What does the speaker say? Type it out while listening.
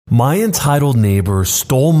My entitled neighbor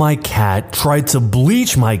stole my cat, tried to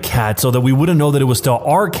bleach my cat so that we wouldn't know that it was still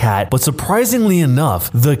our cat, but surprisingly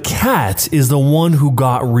enough, the cat is the one who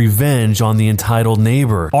got revenge on the entitled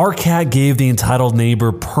neighbor. Our cat gave the entitled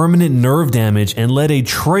neighbor permanent nerve damage and led a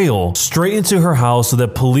trail straight into her house so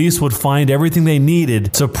that police would find everything they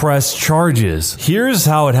needed to press charges. Here's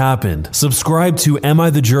how it happened. Subscribe to Am I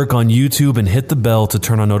the Jerk on YouTube and hit the bell to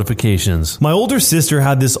turn on notifications. My older sister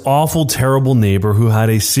had this awful, terrible neighbor who had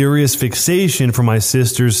a serious fixation for my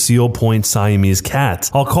sister's Seal Point Siamese cat.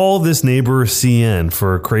 I'll call this neighbor CN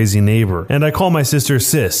for crazy neighbor, and I call my sister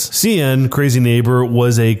Sis. CN, crazy neighbor,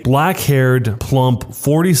 was a black-haired, plump,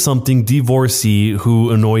 40-something divorcee who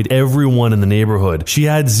annoyed everyone in the neighborhood. She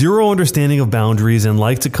had zero understanding of boundaries and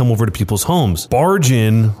liked to come over to people's homes, barge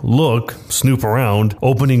in, look, snoop around,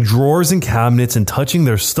 opening drawers and cabinets and touching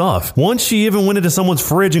their stuff. Once she even went into someone's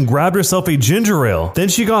fridge and grabbed herself a ginger ale. Then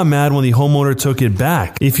she got mad when the homeowner took it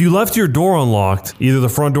back. If you left your door unlocked, either the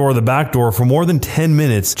front door or the back door, for more than 10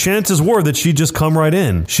 minutes, chances were that she'd just come right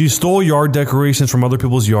in. She stole yard decorations from other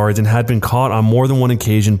people's yards and had been caught on more than one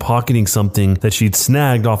occasion pocketing something that she'd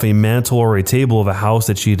snagged off a mantle or a table of a house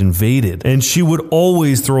that she'd invaded. And she would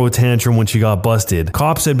always throw a tantrum when she got busted.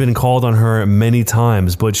 Cops had been called on her many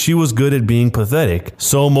times, but she was good at being pathetic,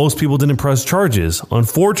 so most people didn't press charges.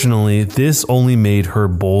 Unfortunately, this only made her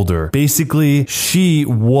bolder. Basically, she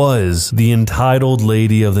was the entitled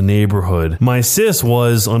lady of the neighborhood. My sis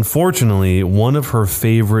was, unfortunately, one of her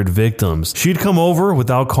favorite victims. She'd come over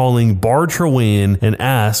without calling, barge her way in, and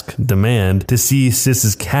demand, to see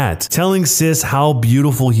Sis's cat, telling Sis how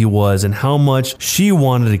beautiful he was and how much she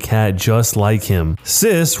wanted a cat just like him.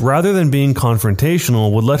 Sis, rather than being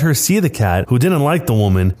confrontational, would let her see the cat, who didn't like the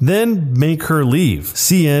woman, then make her leave.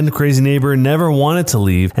 CN, crazy neighbor, never wanted to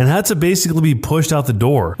leave and had to basically be pushed out the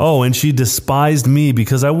door. Oh, and she despised me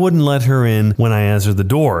because I wouldn't let her in when I answered the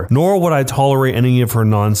door, nor would I tolerate any of her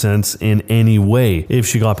nonsense in any way if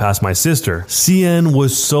she got past my sister. CN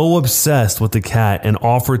was so obsessed with the cat and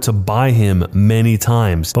offered to buy him many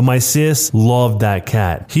times, but my sis loved that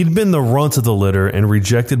cat. He'd been the runt of the litter and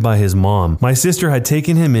rejected by his mom. My sister had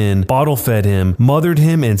taken him in, bottle fed him, mothered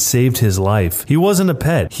him, and saved his life. He wasn't a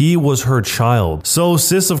pet, he was her child. So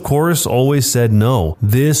sis, of course, always said no.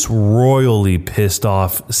 This royally pissed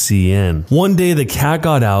off CN. One day the cat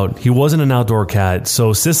got out. He wasn't an outdoor cat,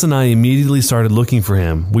 so sis and I immediately started looking for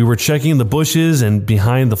him. We were checking the bushes and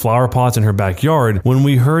behind the flower pots in her backyard when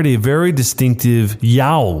we heard a very distinctive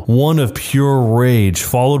yowl, one of pure rage,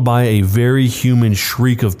 followed by a very human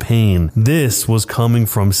shriek of pain. This was coming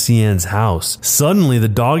from CN's house. Suddenly, the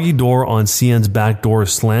doggy door on CN's back door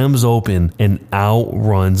slams open and out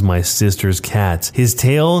runs my sister's cat, his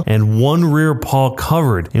tail and one rear paw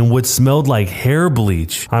covered in what smelled like hair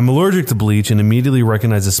bleach. I'm allergic to bleach and immediately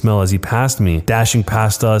recognized the smell as he passed me, dashing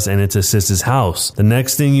past us and into Sis's house. The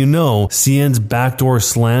next thing you know, CN's back door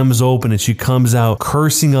slams open and she comes out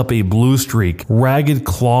cursing up a blue streak. Ragged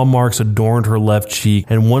claw marks adorned her left cheek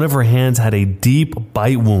and one of her hands had a deep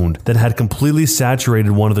bite wound that had completely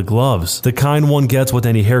saturated one of the gloves, the kind one gets with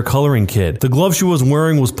any hair coloring kit. The glove she was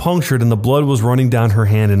wearing was punctured and the blood was running down her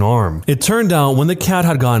hand and arm. It turned out when the cat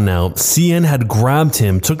had gotten out, CN had grabbed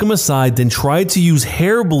him, took him aside, then tried to use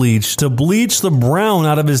hair bleach to bleach the brown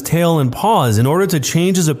out of his tail and paws in order to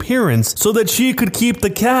change his appearance so that she could keep the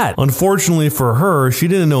cat. Unfortunately for her, she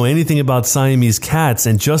didn't know anything about Siamese cats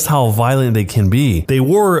and just how violent they can be. They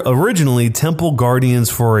were originally temple guardians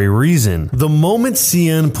for a reason. The moment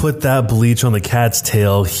CN put that bleach on the cat's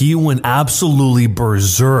tail, he went absolutely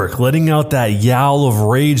berserk, letting out that yowl of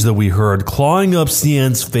rage that we heard, clawing up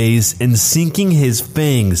CN's face and sinking his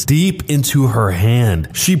fangs deep into her hand.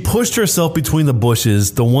 She pushed herself between the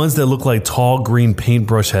bushes, the ones that look like tall green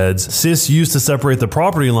paintbrush heads Sis used to separate the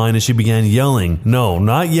property line, and she began yelling. No,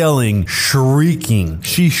 not yelling, shrieking.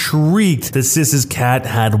 She shrieked that Sis's cat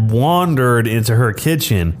had wandered into her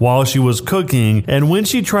kitchen while she was cooking, and when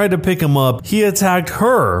she tried to pick him up, he attacked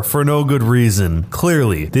her for no good reason.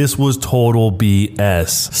 Clearly, this was total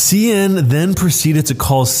BS. CN then proceeded to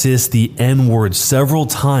call Sis the N-word several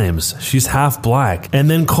times. She's half black. And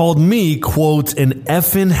then called me, quote, an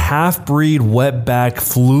effing half-breed wetback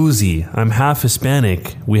floozy. I'm half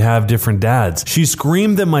Hispanic. We have different dads. She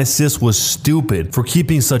screamed that my sis was stupid for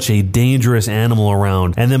keeping such a dangerous animal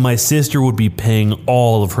around, and that my sister would be paying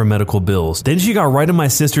all of her medical bills. Then she got right in my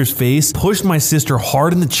sister's face, pushed my sister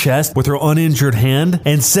hard in the chest with her uninjured hand,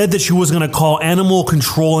 and said that she was going to call animal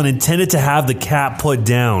control and intended to have the cat put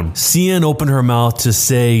down. CN opened her mouth to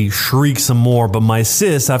say, shriek some more, but my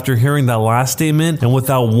sis, after hearing that last statement and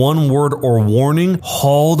without one word or warning,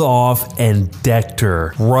 hauled off and decked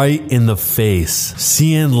her right in the face.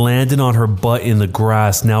 CN landed on her butt butt in the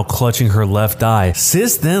grass, now clutching her left eye.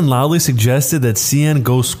 Sis then loudly suggested that CN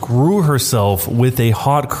go screw herself with a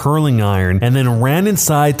hot curling iron and then ran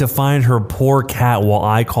inside to find her poor cat while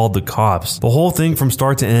I called the cops. The whole thing from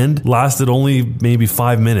start to end lasted only maybe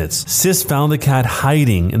 5 minutes. Sis found the cat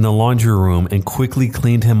hiding in the laundry room and quickly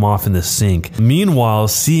cleaned him off in the sink. Meanwhile,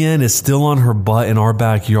 CN is still on her butt in our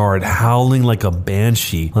backyard, howling like a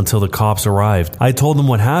banshee until the cops arrived. I told them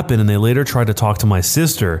what happened and they later tried to talk to my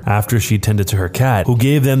sister after she tended to her cat, who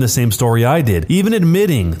gave them the same story I did, even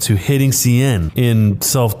admitting to hitting CN, in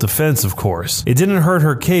self-defense of course. It didn't hurt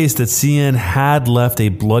her case that CN had left a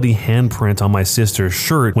bloody handprint on my sister's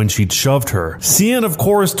shirt when she'd shoved her. CN of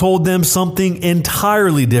course told them something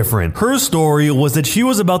entirely different. Her story was that she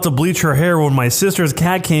was about to bleach her hair when my sister's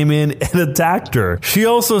cat came in and attacked her. She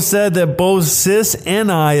also said that both Sis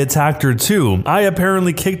and I attacked her too. I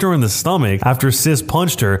apparently kicked her in the stomach after Sis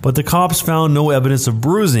punched her, but the cops found no evidence of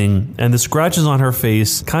bruising and the scratches on her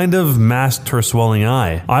face kind of masked her swelling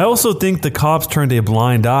eye. I also think the cops turned a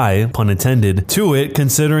blind eye, pun intended, to it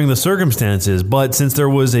considering the circumstances, but since there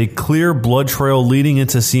was a clear blood trail leading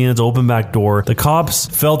into CN's open back door, the cops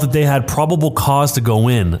felt that they had probable cause to go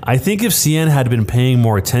in. I think if CN had been paying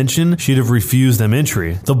more attention, she'd have refused them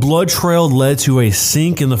entry. The blood trail led to a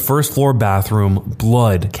sink in the first floor bathroom,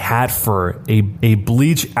 blood, cat fur, a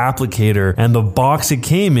bleach applicator, and the box it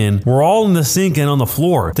came in were all in the sink and on the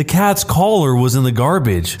floor. The cat's collar was in the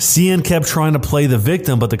garbage. CN kept trying to play the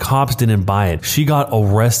victim, but the cops didn't buy it. She got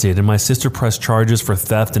arrested and my sister pressed charges for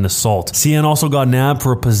theft and assault. CN also got nabbed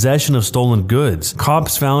for possession of stolen goods.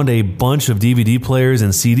 Cops found a bunch of DVD players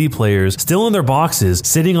and CD players still in their boxes,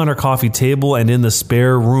 sitting on her coffee table and in the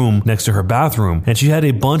spare room next to her bathroom, and she had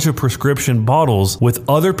a bunch of prescription bottles with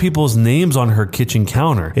other people's names on her kitchen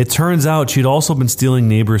counter. It turns out she'd also been stealing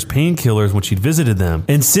neighbors' painkillers when she'd visited them.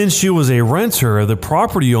 And since she was a renter, the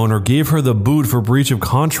property owner gave her the boot for breach of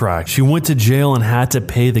contract. She went to jail and had to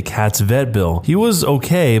pay the cat's vet bill. He was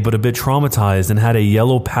okay, but a bit traumatized and had a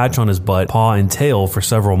yellow patch on his butt, paw, and tail for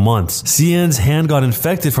several months. CN's hand got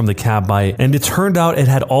infected from the cat bite, and it turned out it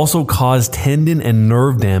had also caused tendon and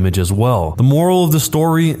nerve damage as well. The moral of the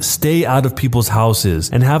story: stay out of people's houses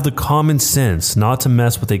and have the common sense not to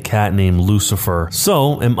mess with a cat named Lucifer.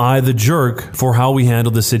 So, am I the jerk for how we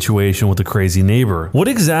handled the situation with the crazy neighbor? What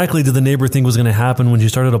exactly did the neighbor think was going to happen when she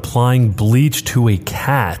started applying bleach to a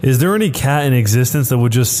cat? Is there any cat in existence that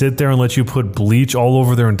would just sit there and let you put bleach all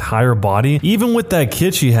over their entire body? Even with that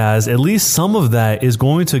kit she has, at least some of that is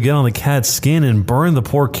going to get on the cat's skin and burn the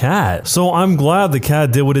poor cat. So I'm glad the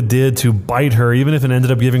cat did what it did to bite her, even if it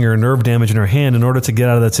ended up giving her nerve damage in her hand in order to get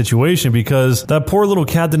out of that situation, because that poor little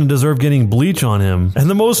cat didn't deserve getting bleach on him. And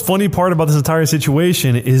the most funny part about this entire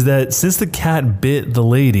situation is that since the cat bit the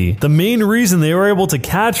lady, the main reason they were able to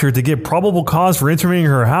catch her to get probable cause for entering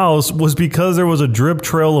her house was because there was a drip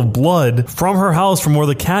trail of blood from her house from where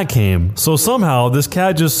the cat came. So somehow this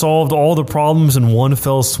cat just solved all the problems in one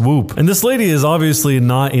fell swoop. And this lady is obviously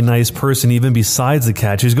not a nice person even besides the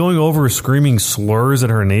cat. She's going over screaming slurs at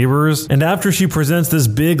her neighbors, and after she presents this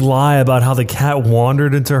big lie about how the cat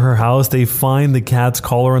wandered into her house, they find the cat's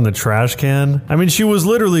collar in the trash can. I mean, she was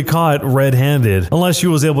literally caught red-handed, unless she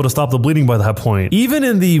was able to stop the bleeding by that point. Even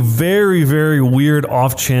in the very, very weird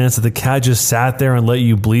off chance that the cat just sat there and let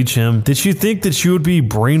you bleach him, did she think that she would be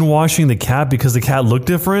brainwashing the cat because the cat looked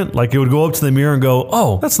different? Like it would go up to the mirror and go,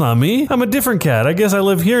 "Oh, that's not me. I'm a different cat. I guess I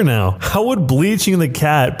live here now." How would bleaching the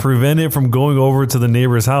cat prevent it from going over to the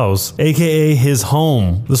neighbor's house, aka his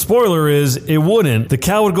home? The spoiler is, it wouldn't. The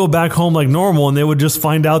cat would go back home like normal and they would just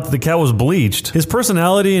find out that the cat was bleached. His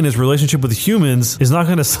personality and his relationship with humans is not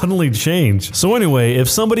going to suddenly change. So anyway, if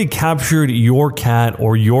somebody captured your cat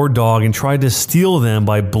or your dog and tried to steal them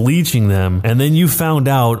by bleaching them, and then you found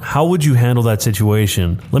out, how would you handle that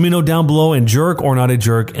situation? Let me know down below, and jerk or not a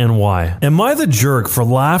jerk, and why. Am I the jerk for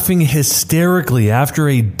laughing hysterically after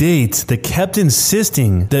a date that kept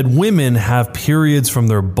insisting that women have periods from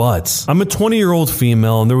their butts? I'm a 20-year-old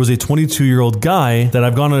female and there was a 22-year-old guy that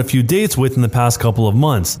I've gone on a few dates with in the past couple of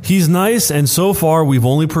months. He's nice, and so far we've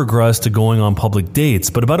only progressed to going on public dates,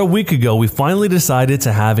 but about a week ago we finally decided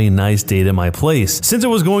to have a nice date at my place. Since it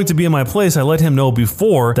was going to be at my place, I let him know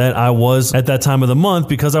before that I was at that time of the month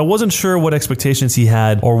because I wasn't sure what expectations he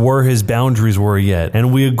had or where his boundaries were yet,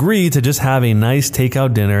 and we agreed to just have a nice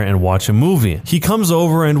takeout dinner and watch a movie. He comes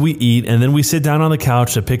over and we eat, and then we sit down on the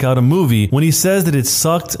couch to pick out a movie. When he says that it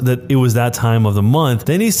sucked that it was that time of the month,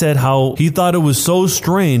 then he said how he thought it was so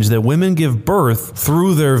strange that women give birth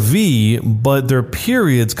through their V, but their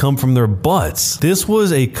periods come from their butts. This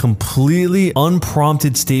was a completely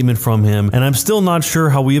unprompted statement from him, and I'm still not sure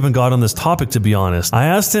how we even got on this topic, to be honest. I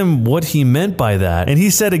asked him what he meant by that, and he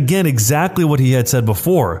said said again exactly what he had said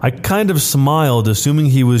before. I kind of smiled, assuming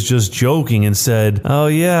he was just joking, and said, "Oh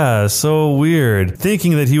yeah, so weird,"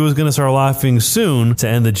 thinking that he was going to start laughing soon to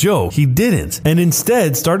end the joke. He didn't, and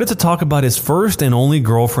instead started to talk about his first and only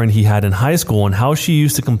girlfriend he had in high school and how she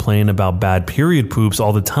used to complain about bad period poops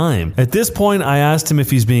all the time. At this point, I asked him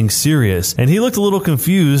if he's being serious, and he looked a little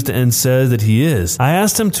confused and said that he is. I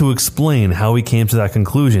asked him to explain how he came to that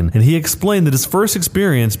conclusion, and he explained that his first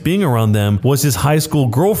experience being around them was his high school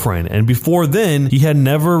girlfriend, and before then, he had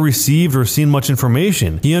never received or seen much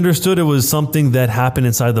information. He understood it was something that happened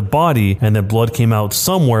inside the body and that blood came out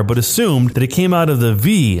somewhere, but assumed that it came out of the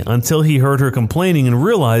V until he heard her complaining and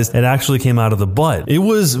realized it actually came out of the butt. It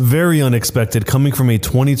was very unexpected coming from a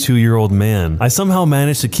 22-year-old man. I somehow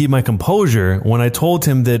managed to keep my composure when I told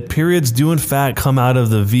him that periods do in fact come out of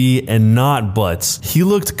the V and not butts. He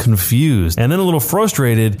looked confused and then a little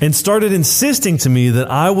frustrated and started insisting to me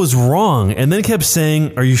that I was wrong, and then kept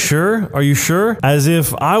saying, "Are you sure? Are you sure?" As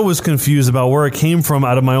if I was confused about where it came from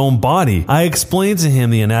out of my own body. I explained to him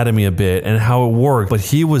the anatomy a bit and how it worked, but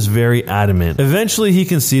he was very adamant. Eventually he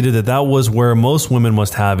conceded that that was where most women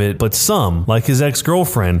must have it, but some, like his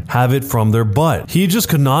ex-girlfriend, have it from their butt. He just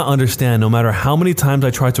could not understand, no matter how many times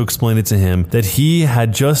I tried to explain it to him, that he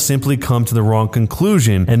had just simply come to the wrong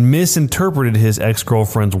conclusion and misinterpreted his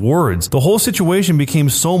ex-girlfriend's words. The whole situation became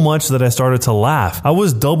so much that I started to laugh. I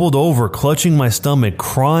was doubled over, clutching my stomach,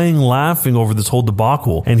 crying, laughing over this whole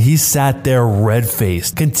debacle, and he sat there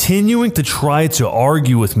red-faced, continuing to try to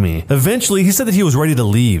argue with me. Eventually, he said that he was ready to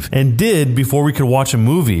leave, and did before we could watch a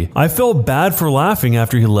movie. I felt bad for laughing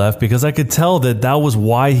after he left because I could tell that that was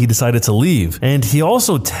why he decided to leave. And he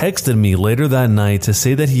also texted me later that night to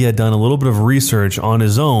say that he had done a little bit of research on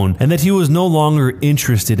his own and that he was no longer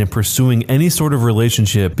interested in pursuing any sort of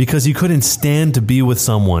relationship because he couldn't stand to be with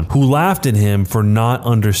someone who laughed at him for not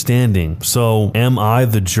understanding. So, am I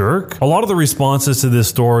the jerk? A lot of the responses to this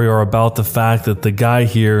story are about the fact that the guy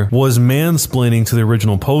here was mansplaining to the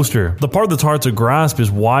original poster. The part that's hard to grasp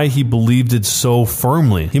is why he believed it so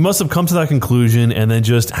firmly. He must have come to that conclusion and then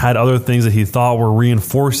just had other things that he thought were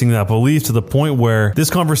reinforcing that belief to the point where this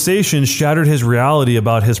conversation shattered his reality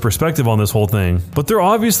about his perspective on this whole thing. But there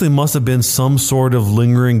obviously must have been some sort of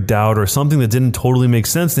lingering doubt or something that didn't totally make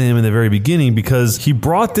sense to him in the very beginning, because he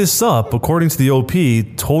brought this up, according to the OP,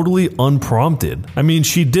 totally unprompted. I mean,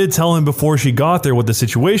 she did tell him before she got there what the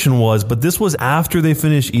situation was, but this was after they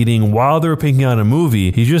finished eating while they were picking out a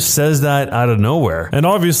movie. He just says that out of nowhere. And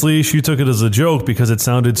obviously she took it as a joke because it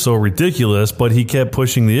sounded so ridiculous, but he kept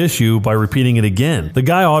pushing the issue by repeating it again. The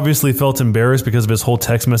guy obviously felt embarrassed because of his whole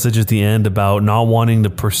text message at the end about not wanting to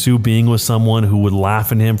pursue being with someone who would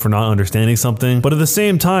laugh at him for not understanding something. But at the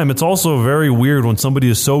same time, it's also very weird when somebody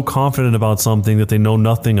is so confident about something that they know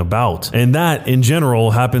nothing about. And that, in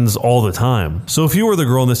general, happens all the time. So if you were the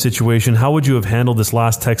girl in this situation, how would you have handled this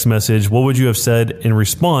last text message? What would you have said in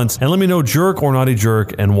response? And let me know, jerk or not a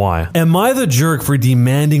jerk, and why. Am I the jerk for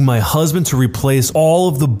demanding my husband to replace all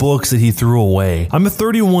of the books that he threw away? I'm a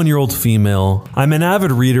 31-year-old female. I'm an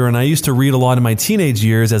avid reader, and I used to read a lot in my teenage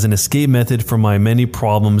years as an escape method from my many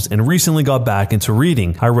problems, and recently got back into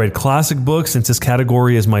reading. I read classic books since this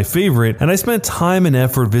category is my favorite, and I spent time and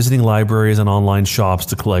effort visiting libraries and online shops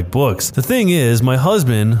to collect books. The thing is, my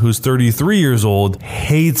husband, who's 33 years old,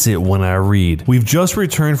 hates it when I read. We've just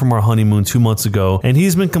returned from our honeymoon 2 months ago, and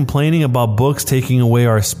he's been complaining about books taking away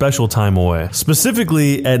our special time away,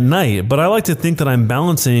 specifically at night, but I like to think that I'm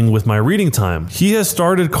balancing with my reading time. He has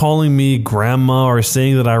started calling me grandma or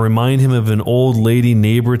saying that I remind him of an old lady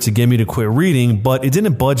neighbor to get me to quit reading, but it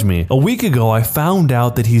didn't budge me. A week ago, I found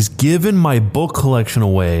out that he's given my book collection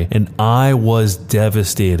away, and I was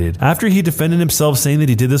devastated. After he defended himself saying that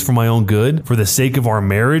he did this for my own good, for the sake of our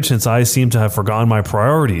marriage, since I seem to have forgotten my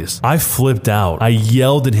priorities, I flipped out. I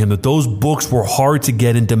yelled at him that those books were hard to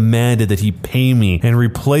get and demanded that he pay me and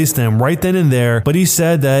replace them right then and there, but he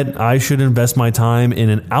said that I should invest my time in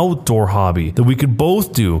an outdoor hobby that we could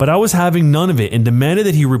both do, but I was having none of it and demanded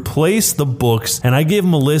that he replace the books, and I gave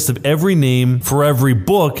him a list of every name for every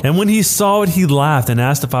book, and when he saw it, he laughed and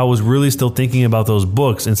asked if I was really still thinking about those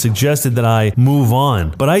books and suggested that I move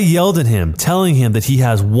on. But I yelled at him, telling him that he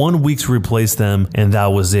has 1 week to replace them, and that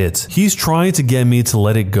was it. He's trying to get me to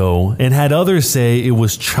let it go, and had others say it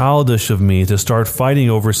was childish of me to start fighting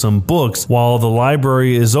over some books while the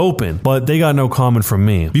library is open, but they got no comment from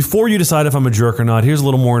me. Before you decide if I'm a jerk or not, here's a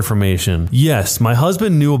little more information. Yes, my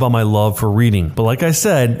husband knew about my love for reading, but like I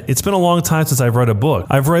said, it's been a long time since I've read a book.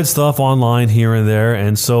 I've read stuff online here and there,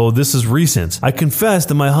 and so this is recent. I confess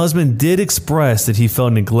that my husband did express that he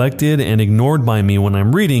felt neglected and ignored by me when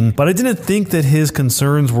I'm reading, but I didn't think that his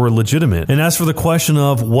concerns were legitimate. And as for the question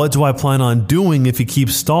of what do I plan on on doing if he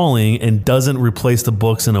keeps stalling and doesn't replace the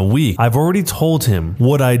books in a week? I've already told him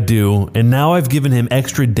what I do, and now I've given him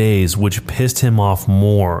extra days, which pissed him off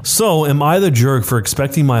more. So, am I the jerk for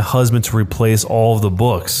expecting my husband to replace all of the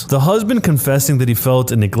books? The husband confessing that he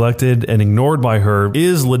felt neglected and ignored by her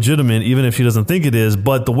is legitimate, even if she doesn't think it is,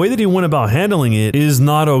 but the way that he went about handling it is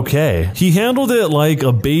not okay. He handled it like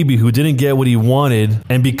a baby who didn't get what he wanted,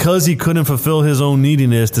 and because he couldn't fulfill his own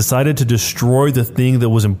neediness, decided to destroy the thing that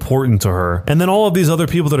was important to her. And then all of these other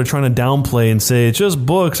people that are trying to downplay and say, it's just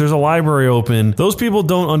books, there's a library open, those people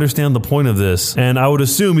don't understand the point of this. And I would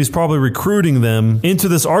assume he's probably recruiting them into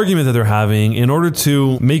this argument that they're having in order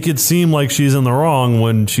to make it seem like she's in the wrong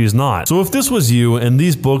when she's not. So if this was you and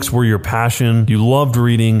these books were your passion, you loved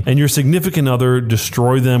reading, and your significant other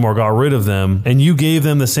destroyed them or got rid of them, and you gave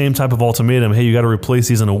them the same type of ultimatum, hey, you got to replace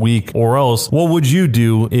these in a week or else, what would you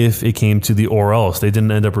do if it came to the or else? They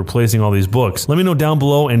didn't end up replacing all these books. Let me know down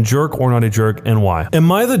below, and jerk or not a jerk, and why.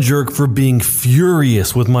 Am I the jerk for being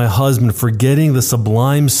furious with my husband for getting the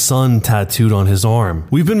Sublime Sun tattooed on his arm?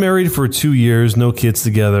 We've been married for 2 years, no kids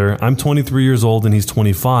together. I'm 23 years old and he's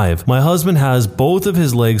 25. My husband has both of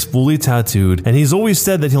his legs fully tattooed, and he's always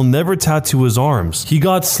said that he'll never tattoo his arms. He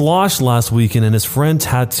got sloshed last weekend and his friend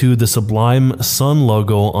tattooed the Sublime Sun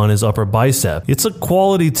logo on his upper bicep. It's a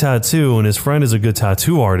quality tattoo and his friend is a good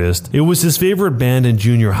tattoo artist. It was his favorite band in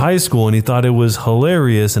junior high school and he thought it was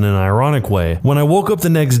hilarious in an ironic way. When I woke up the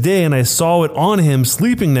next day and I saw it on him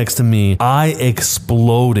sleeping next to me, I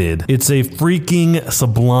exploded. It's a freaking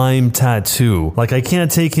Sublime tattoo. Like, I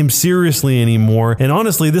can't take him seriously anymore, and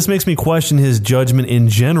honestly this makes me question his judgment in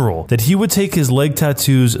general, that he would take his leg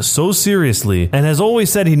tattoos so seriously and has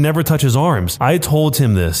always said he'd never touch his arms. I told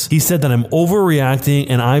him this. He said that I'm overreacting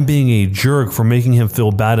and I'm being a jerk for making him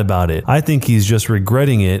feel bad about it. I think he's just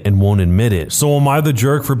regretting it and won't admit it. So am I the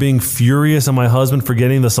jerk for being furious at my husband for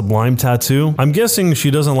getting the Sublime tattoo? I'm guessing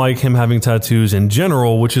she doesn't like him having tattoos in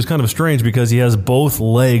general, which is kind of strange because he has both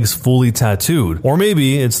legs fully tattooed. Or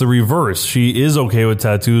maybe it's the reverse. She is okay with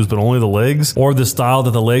tattoos, but only the legs, or the style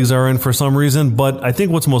that the legs are in for some reason. But I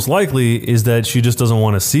think what's most likely is that she just doesn't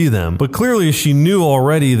want to see them. But clearly she knew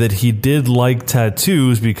already that he did like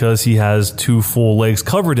tattoos because he has 2 full legs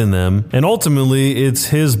covered in them. And ultimately it's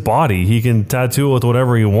his body. He can tattoo it with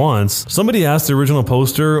whatever he wants. Somebody asked the original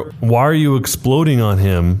poster, why are you exploding on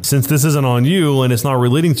him since this isn't on you and it's not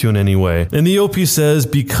relating to you in any way? And the OP says,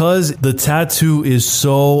 because the tattoo is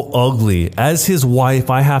so ugly. As his wife,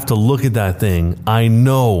 I have to look at that thing. I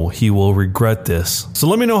know he will regret this. So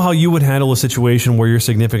let me know how you would handle a situation where your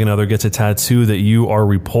significant other gets a tattoo that you are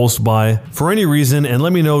repulsed by for any reason, and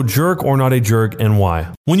let me know jerk or not a jerk and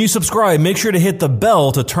why. When you subscribe, make sure to hit the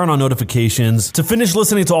bell to turn on notifications. To finish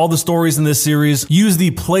listening to all the stories in this series, use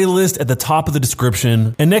the playlist at the top of the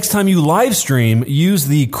description. And next time you live stream, use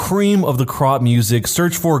the cream of the crop music.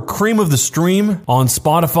 Search for Cream of the Stream on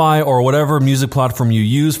Spotify or whatever music platform you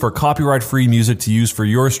use for copyright-free music to use for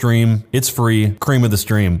your stream. It's free. Cream of the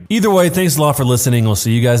Stream. Either way, thanks a lot for listening. We'll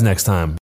see you guys next time.